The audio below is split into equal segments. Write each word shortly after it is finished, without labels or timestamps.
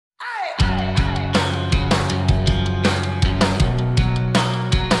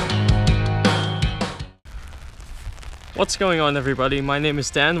What's going on, everybody? My name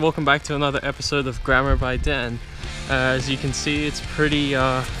is Dan. Welcome back to another episode of Grammar by Dan. As you can see, it's pretty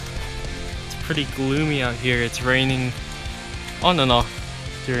gloomy out here. It's raining on and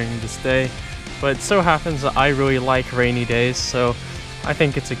off during this day, but it so happens that I really like rainy days, so I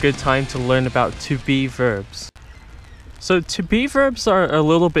think it's a good time to learn about to-be verbs. So to-be verbs are a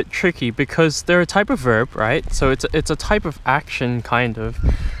little bit tricky because they're a type of verb, right? So it's a type of action, kind of.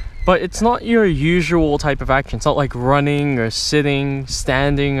 But it's not your usual type of action. It's not like running or sitting,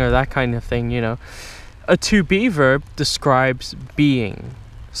 standing, or that kind of thing, you know. A to-be verb describes being.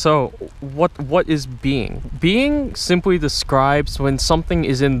 So what is being? Being simply describes when something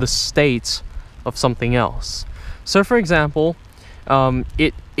is in the state of something else. So for example,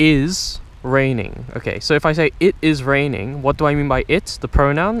 it is raining. Okay, so if I say it is raining, what do I mean by it? The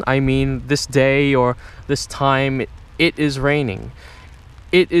pronoun? I mean this day or this time, it is raining.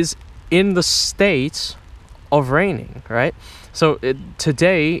 It is in the state of raining, right? So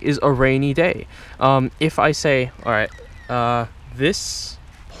today is a rainy day. If I say, all right, this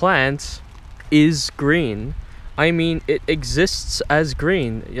plant is green, I mean it exists as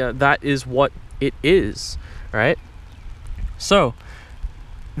green. Yeah, that is what it is, right? So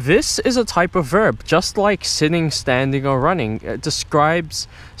this is a type of verb, just like sitting, standing, or running. It describes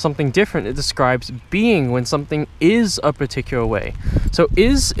something different. It describes being when something is a particular way. So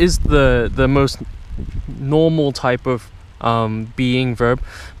is the most normal type of being verb,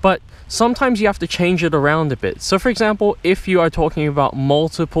 but sometimes you have to change it around a bit. So for example, if you are talking about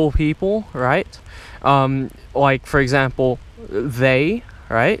multiple people, right? Like for example, they,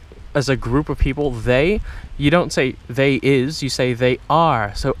 right? As a group of people, they, you don't say they is, you say they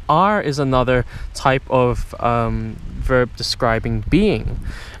are. So are is another type of verb describing being.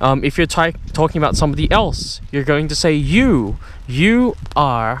 If you're talking about somebody else, you're going to say you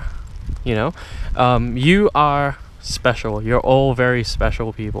are, you know, you are special. You're all very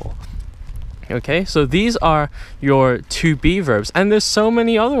special people. Okay, so these are your to-be verbs, and there's so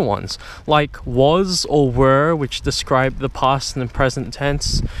many other ones like was or were, which describe the past and the present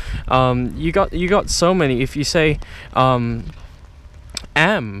tense. You got so many. If you say am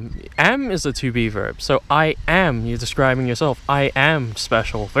is a to-be verb. So I am, you're describing yourself. I am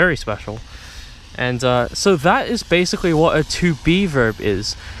special, very special. And so that is basically what a to-be verb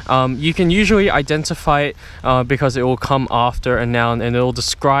is. You can usually identify it because it will come after a noun and it will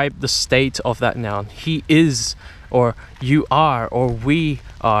describe the state of that noun. He is, or you are, or we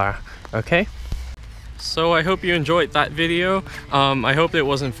are. Okay? So I hope you enjoyed that video. I hope it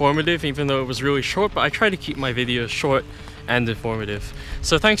was informative, even though it was really short, but I try to keep my videos short and informative.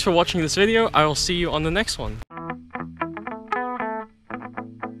 So thanks for watching this video. I will see you on the next one.